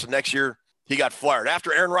playoffs, and next year he got fired.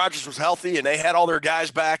 After Aaron Rodgers was healthy and they had all their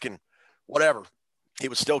guys back and whatever, he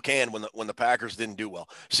was still canned when the Packers didn't do well.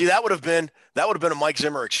 See, that would have been a Mike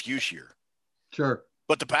Zimmer excuse year. Sure.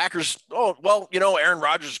 But the Packers, Aaron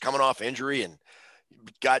Rodgers is coming off injury and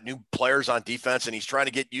got new players on defense, and he's trying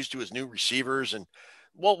to get used to his new receivers. And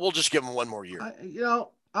we'll just give him one more year.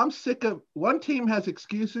 I'm sick of one team has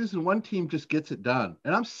excuses and one team just gets it done.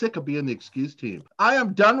 And I'm sick of being the excuse team. I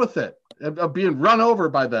am done with it, of being run over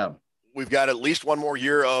by them. We've got at least one more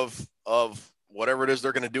year of whatever it is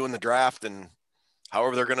they're going to do in the draft and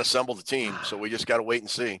however they're going to assemble the team. So we just got to wait and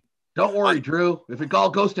see. Don't worry, Drew. If it all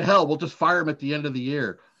goes to hell, we'll just fire him at the end of the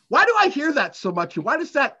year. Why do I hear that so much? Why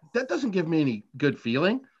does that doesn't give me any good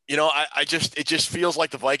feeling? You know, it just feels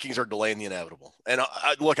like the Vikings are delaying the inevitable. And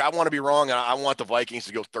look, I want to be wrong. And I want the Vikings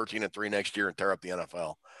to go 13-3 next year and tear up the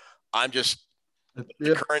NFL. I'm just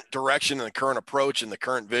the current direction and the current approach and the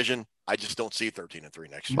current vision. I just don't see 13-3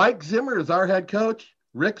 next year. Mike Zimmer is our head coach.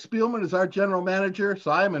 Rick Spielman is our general manager,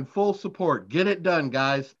 so I am in full support. Get it done,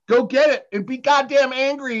 guys. Go get it and be goddamn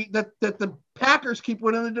angry that the Packers keep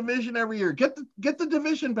winning the division every year. Get the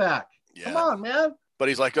division back. Yeah. Come on, man. But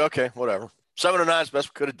he's like, okay, whatever. 7-9 is the best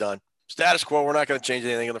we could have done. Status quo, we're not going to change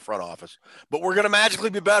anything in the front office. But we're going to magically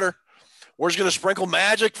be better. We're just going to sprinkle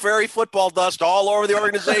magic fairy football dust all over the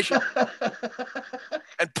organization.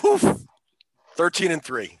 And poof,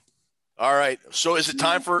 13-3. All right. So is it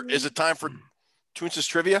time for Toontz's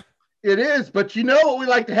Trivia? It is, but you know what we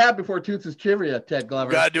like to have before Toontz's Trivia, Ted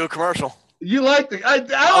Glover? Got to do a commercial. You like the I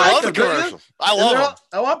love the commercials. I love them.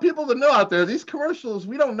 I want people to know out there, these commercials,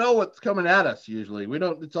 we don't know what's coming at us usually.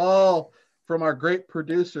 It's all from our great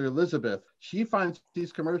producer, Elizabeth. She finds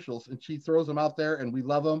these commercials and she throws them out there, and we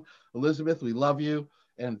love them. Elizabeth, we love you,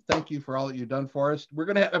 and thank you for all that you've done for us. We're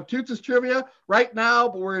going to have Toontz's Trivia right now,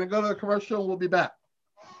 but we're going to go to the commercial and we'll be back.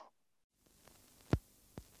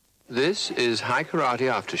 This is High Karate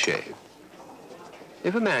Aftershave.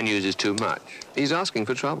 If a man uses too much, he's asking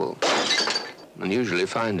for trouble, and usually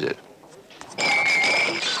finds it.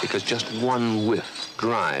 Because just one whiff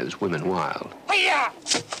drives women wild.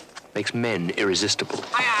 Makes men irresistible.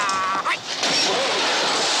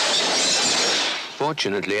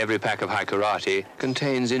 Fortunately, every pack of High Karate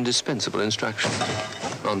contains indispensable instruction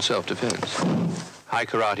on self-defense. High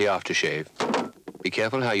Karate Aftershave. Be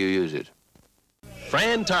careful how you use it.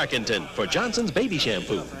 Fran Tarkenton for Johnson's Baby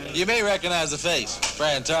Shampoo. You may recognize the face,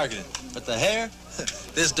 Fran Tarkenton, but the hair?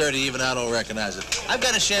 This dirty, even I don't recognize it. I've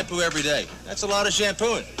got a shampoo every day. That's a lot of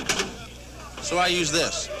shampooing. So I use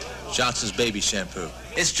this, Johnson's Baby Shampoo.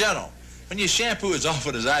 It's gentle. When you shampoo as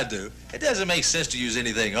often as I do, it doesn't make sense to use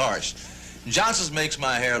anything harsh. Johnson's makes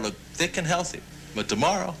my hair look thick and healthy. But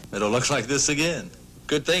tomorrow, it'll look like this again.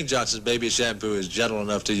 Good thing Johnson's Baby Shampoo is gentle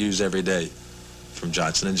enough to use every day. From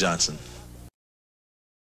Johnson & Johnson.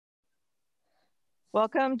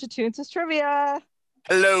 Welcome to Toontz's Trivia.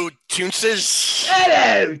 Hello, Toontz's.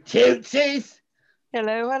 Hello, Toontz's.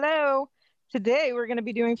 Hello. Today we're going to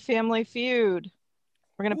be doing Family Feud.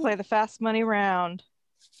 We're going to play the fast money round.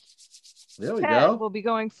 There we Ted go. will be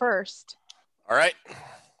going first. All right.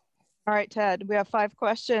 All right, Ted. We have 5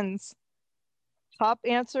 questions. Top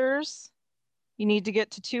answers. You need to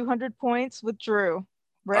get to 200 points with Drew.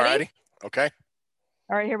 Ready? All righty. Okay.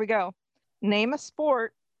 All right, here we go. Name a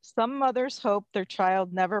sport some mothers hope their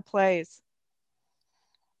child never plays.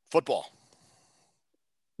 Football.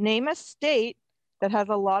 Name a state that has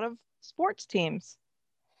a lot of sports teams.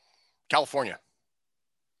 California.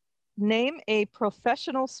 Name a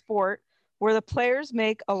professional sport where the players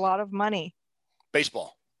make a lot of money.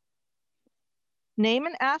 Baseball. Name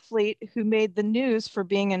an athlete who made the news for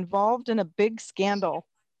being involved in a big scandal.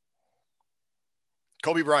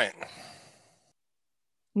 Kobe Bryant.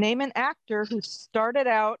 Name an actor who started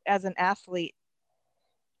out as an athlete.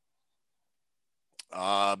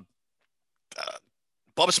 Bubba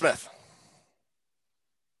Smith.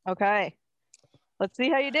 Okay. Let's see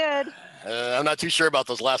how you did. I'm not too sure about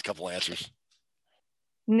those last couple answers.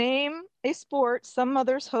 Name a sport some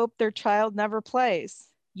mothers hope their child never plays.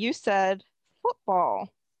 You said football.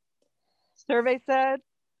 Survey said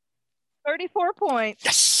 34 points.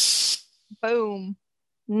 Yes. Boom.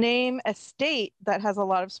 Name a state that has a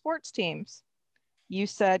lot of sports teams. You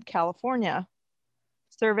said California.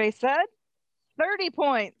 Survey said 30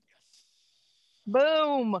 points.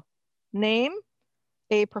 Boom. Name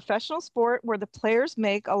a professional sport where the players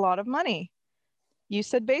make a lot of money. You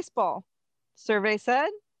said baseball. Survey said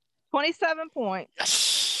 27 points.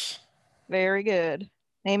 Yes. Very good.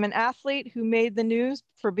 Name an athlete who made the news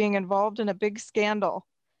for being involved in a big scandal.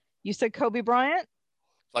 You said Kobe Bryant.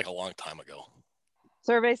 Like a long time ago.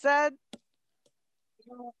 Survey said.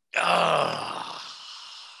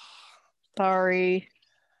 Sorry.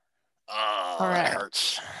 Oh, all right. That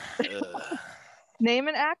hurts. Name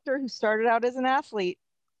an actor who started out as an athlete.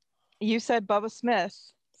 You said Bubba Smith.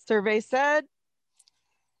 Survey said.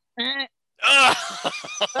 That's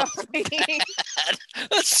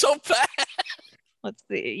so bad. Let's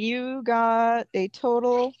see. You got a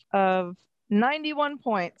total of 91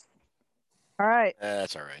 points. All right.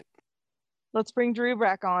 That's all right. Let's bring Drew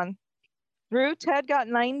back on. Drew, Ted got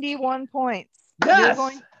 91 points.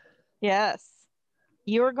 Yes. Yes.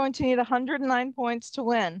 You are going to need 109 points to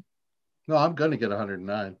win. No, I'm going to get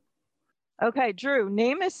 109. Okay, Drew,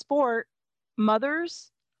 name a sport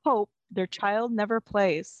mothers hope their child never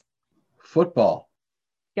plays. Football.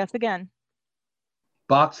 Guess again.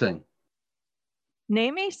 Boxing.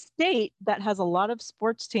 Name a state that has a lot of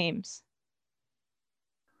sports teams.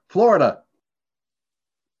 Florida.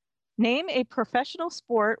 Name a professional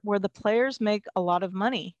sport where the players make a lot of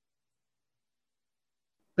money.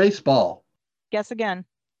 Baseball. Guess again.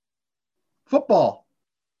 Football.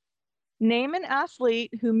 Name an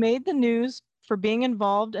athlete who made the news for being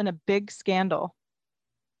involved in a big scandal.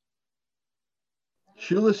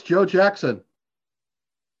 Shoeless Joe Jackson.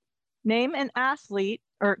 Name an athlete,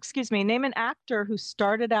 or excuse me, name an actor who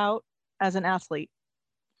started out as an athlete.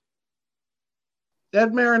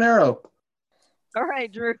 Ed Marinero. All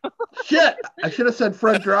right, Drew. Shit, I should have said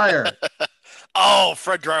Fred Dreyer. Oh,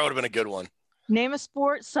 Fred Dreyer would have been a good one. Name a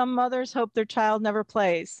sport some mothers hope their child never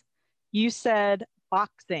plays. You said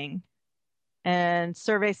boxing. And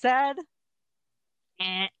survey said,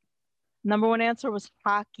 Number one answer was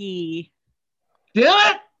hockey.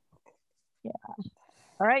 Damn it! Yeah.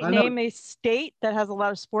 All right, name a state that has a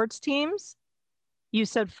lot of sports teams. You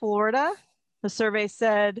said Florida. The survey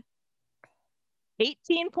said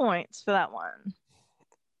 18 points for that one.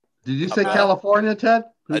 Did you say California, Ted?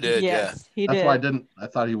 I did, yes, yeah. He did. That's why I didn't. I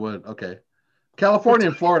thought he would. Okay. California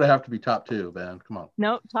and Florida have to be top two, man. Come on.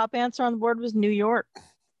 No, top answer on the board was New York.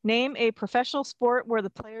 Name a professional sport where the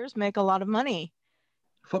players make a lot of money.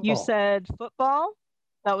 Football. You said football.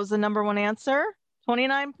 That was the number one answer.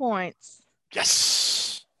 29 points.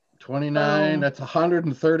 Yes. 29. That's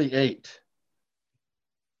 138.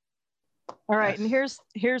 All right, and here's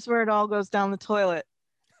where it all goes down the toilet.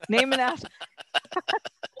 Name an athlete.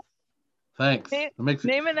 Thanks.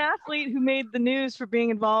 Name an athlete who made the news for being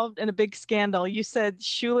involved in a big scandal. You said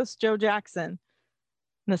Shoeless Joe Jackson.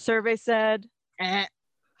 And the survey said, How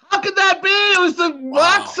could that be? It was the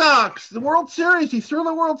Red Sox, the World Series. He threw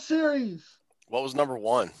the World Series. What was number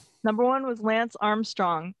one? Number one was Lance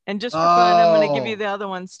Armstrong. And just for fun, I'm going to give you the other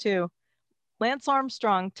ones too. Lance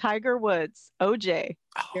Armstrong, Tiger Woods, OJ,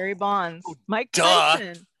 Barry Bonds, Mike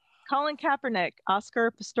Tyson, Colin Kaepernick,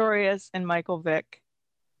 Oscar Pistorius, and Michael Vick.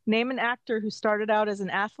 Name an actor who started out as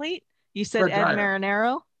an athlete. You said Fred Ed Dreyer.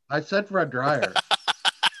 Marinero. I said Fred Dreyer.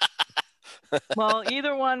 Well,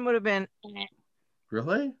 either one would have been.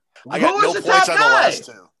 Really? I got no points on the last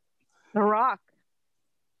two. The Rock.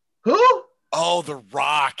 Who? Oh, The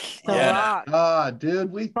Rock. The Rock. Ah,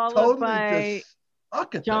 dude, we Followed totally by just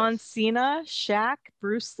suck at John this. Cena, Shaq,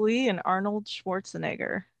 Bruce Lee, and Arnold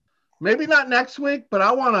Schwarzenegger. Maybe not next week, but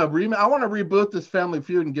I want to reboot this Family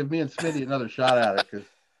Feud and give me and Smitty another shot at it because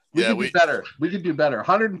we could do better. We could do better.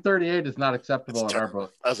 138 is not acceptable in our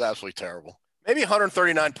book. That's absolutely terrible. Maybe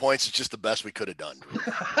 139 points is just the best we could have done.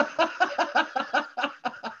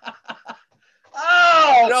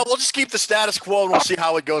 Oh! No, we'll just keep the status quo and we'll see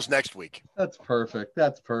how it goes next week. That's perfect.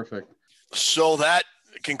 That's perfect. So that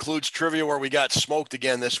concludes trivia where we got smoked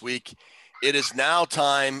again this week. It is now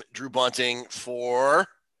time, Drew Bunting, for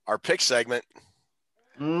our pick segment.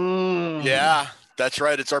 Yeah, that's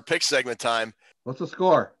right. It's our pick segment time. What's the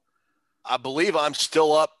score? I believe I'm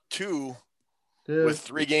still up 2 with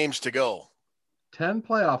 3 games to go. 10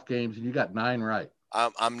 playoff games, and you got 9 right.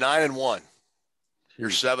 I'm 9-1. You're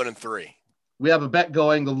 7-3. We have a bet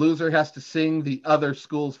going. The loser has to sing the other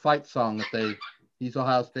school's fight song that he's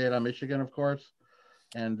Ohio State, I'm Michigan, of course.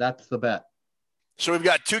 And that's the bet. So we've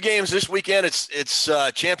got 2 games this weekend. It's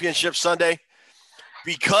Championship Sunday.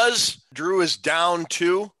 Because Drew is down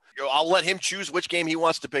 2, I'll let him choose which game he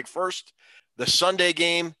wants to pick first. The Sunday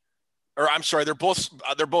game, or I'm sorry, they're both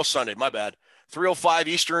Sunday. My bad. 3:05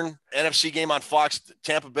 Eastern, NFC game on Fox,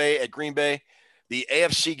 Tampa Bay at Green Bay. The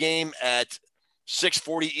AFC game at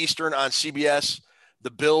 6:40 Eastern on CBS.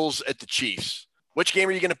 The Bills at the Chiefs. Which game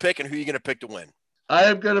are you going to pick, and who are you going to pick to win? I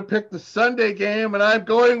am going to pick the Sunday game, and I'm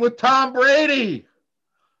going with Tom Brady.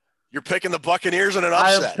 You're picking the Buccaneers in an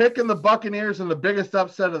upset. I am picking the Buccaneers in the biggest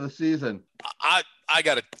upset of the season. I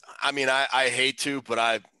hate to, but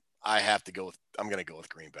I have to go with. I'm going to go with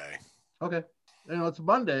Green Bay. Okay, it's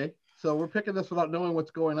Monday, so we're picking this without knowing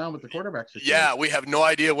what's going on with the quarterback situation. Yeah, we have no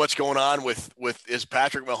idea what's going on with is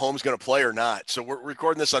Patrick Mahomes going to play or not. So we're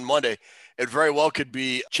recording this on Monday. It very well could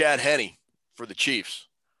be Chad Henne for the Chiefs.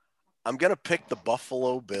 I'm going to pick the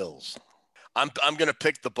Buffalo Bills. I'm going to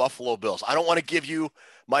pick the Buffalo Bills. I don't want to give you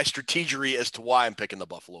my strategy as to why I'm picking the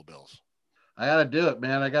Buffalo Bills. I got to do it,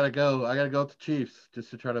 man. I got to go with the Chiefs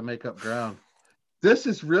just to try to make up ground. This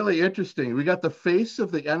is really interesting. We got the face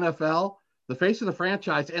of the NFL, the face of the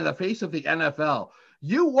franchise, and the face of the NFL.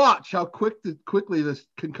 You watch how quickly this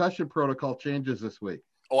concussion protocol changes this week.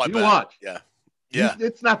 Oh, I bet. Watch. Yeah.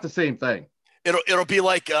 It's not the same thing. It'll be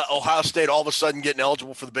like Ohio State all of a sudden getting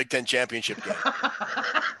eligible for the Big Ten championship game.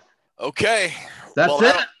 Okay. That's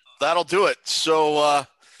it. That'll do it. So,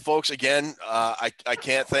 folks, again, I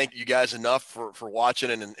can't thank you guys enough for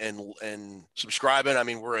watching and subscribing. I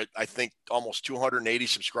mean, we're at, I think, almost 280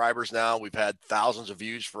 subscribers now. We've had thousands of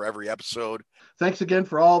views for every episode. Thanks again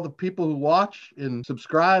for all the people who watch and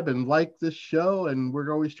subscribe and like this show. And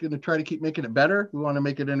we're always going to try to keep making it better. We want to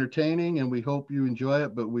make it entertaining, and we hope you enjoy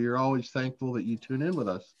it. But we are always thankful that you tune in with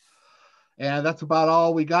us. And that's about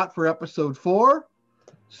all we got for episode 4.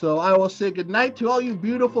 So I will say goodnight to all you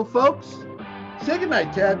beautiful folks. Say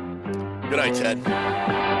goodnight, Ted. Good night,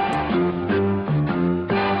 Ted.